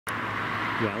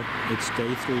Well, it's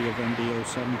day 3 of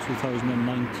MBO7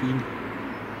 2019,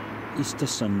 Easter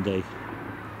Sunday,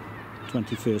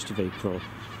 21st of April,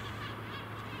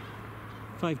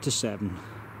 5 to 7.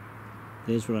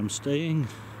 There's where I'm staying,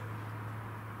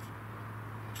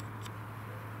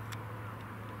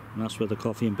 and that's where the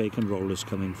coffee and bacon roll is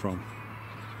coming from.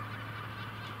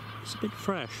 It's a bit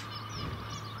fresh,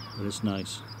 but it's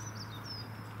nice.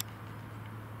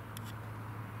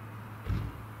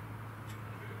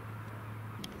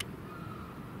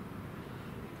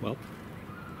 Well,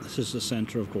 this is the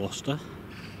centre of Gloucester.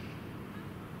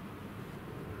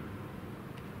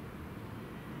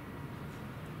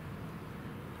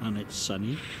 And it's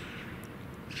sunny.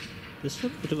 There's a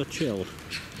bit of a chill,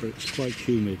 but it's quite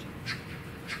humid.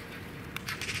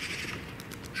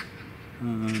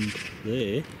 And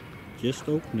there, just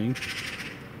opening,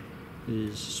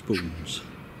 is Spoons.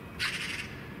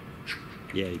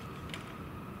 Yay.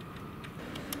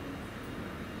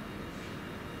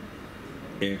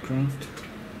 Aircraft,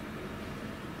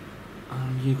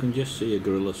 and you can just see a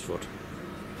gorilla's foot,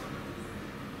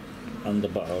 and the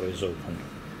bar is open.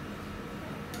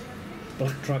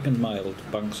 Black Dragon Mild,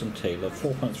 Banks and Taylor,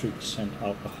 4.3%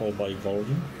 alcohol by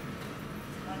volume,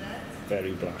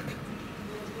 very black.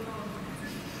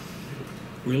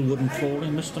 Real wooden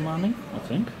flooring, Mr. Manning, I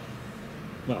think.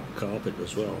 Well, carpet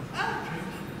as well.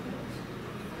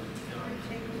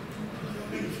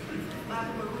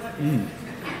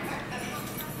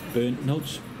 Burnt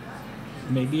notes,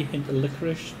 maybe a hint of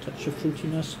licorice, touch of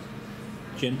fruitiness,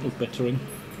 gentle bittering.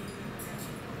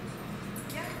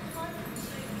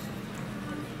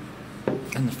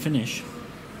 And the finish,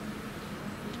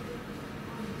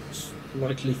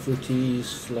 slightly fruity,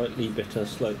 slightly bitter,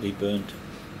 slightly burnt.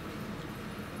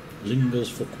 Lingers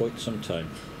for quite some time.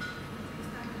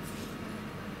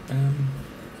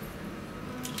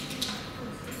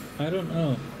 I don't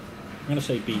know, I'm going to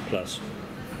say B+.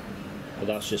 But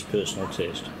that's just personal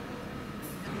taste.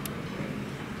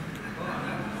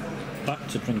 Back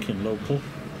to drinking local.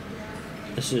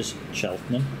 This is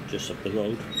Cheltenham, just up the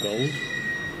road, Gold.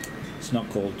 It's not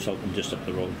called Cheltenham just up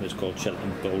the road, it's called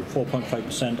Cheltenham Gold.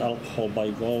 4.5% alcohol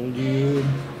by volume.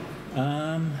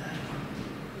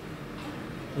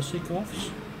 Does it go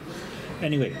off?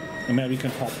 Anyway, American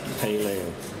Hop Pale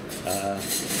Ale.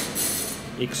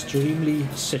 Extremely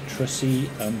citrusy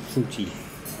and fruity.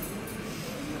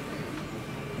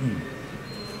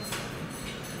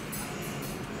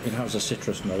 It has a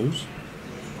citrus nose,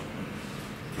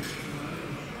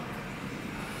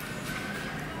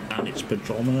 and it's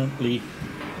predominantly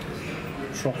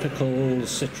tropical,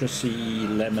 citrusy,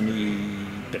 lemony,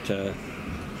 bitter.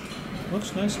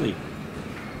 Works nicely.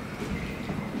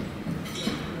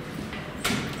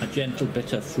 A gentle,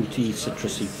 bitter, fruity,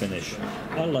 citrusy finish.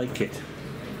 I like it.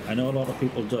 I know a lot of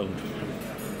people don't.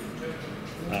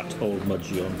 At Old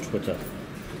Mudgy on Twitter.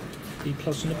 B+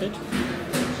 in a bit?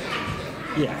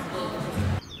 Yeah.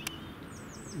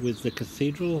 With the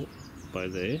cathedral by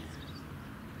there,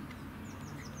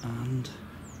 and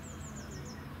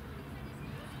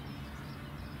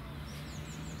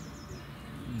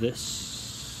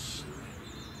this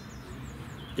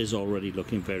is already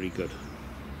looking very good.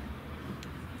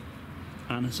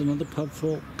 And it's another pub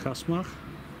for Caskmark,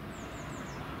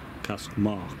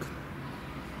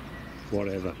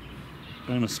 whatever. I'm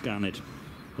going to scan it.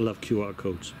 I love QR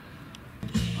codes.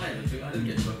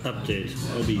 Update.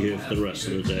 I'll be here for the rest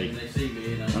of the day.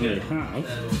 And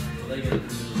they have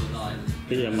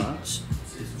beer mats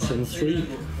from 3.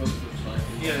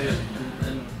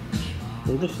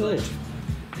 Would have thought.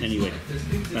 Anyway,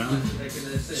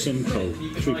 Simcoe,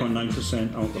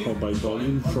 3.9% alcohol by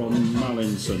volume from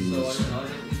Mallinson's.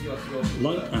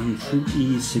 Light and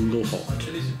fruity single hot.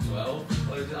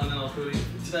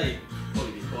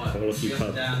 Quality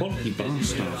pub, quality bar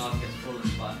staff.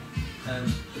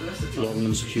 Long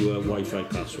and secure Wi-Fi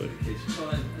password.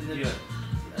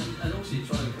 And also you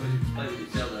try and play with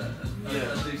each other and do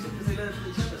stuff because they learn from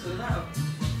each other. So that I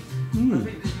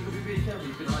think that you could be really careful.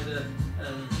 You can either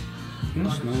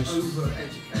that's nice.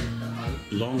 over-educate at home.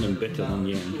 Long and bitter on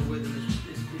the end.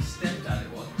 His stepdad it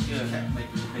was. He kept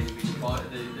making me buy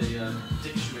the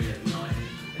dictionary at night.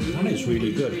 And it's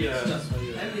really good.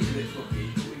 Everything's a bit fluffy.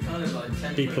 Kind of like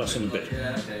B+ in a bit.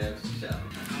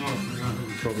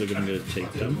 Probably going to get a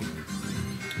takedown.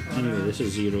 Anyway, this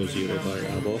is 00 by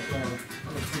Abo.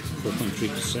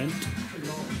 4.3%.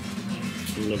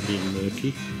 Lovely and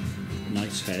murky.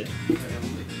 Nice head.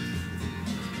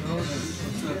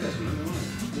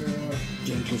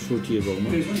 Gentle fruity aroma.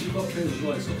 A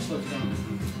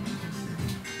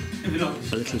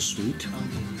little sweet.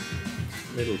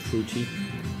 A little fruity.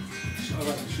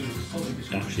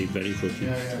 Actually very fruity.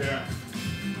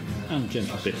 and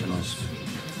gentle bitterness.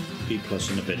 B+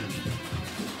 in a bit.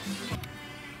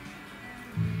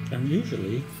 And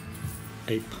usually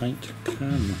a pint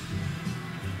can.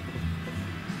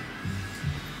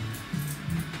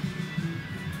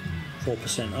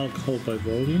 %4 alcohol by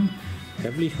volume,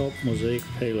 heavily hopped mosaic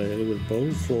pale ale with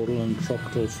bold floral and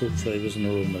tropical fruit flavours and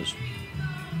aromas.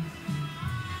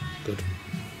 Good.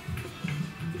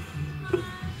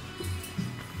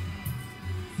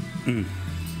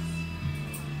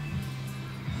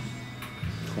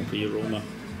 Hoppy aroma.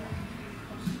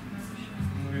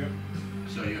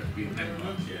 So you have to be in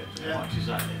Denmark, yeah. How much is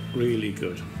that? Really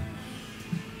good.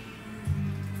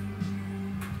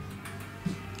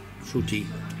 Fruity,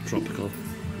 tropical,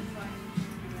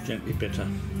 gently bitter.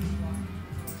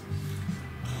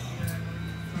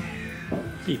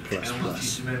 B++. How much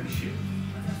is the membership?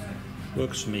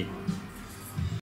 Works for me.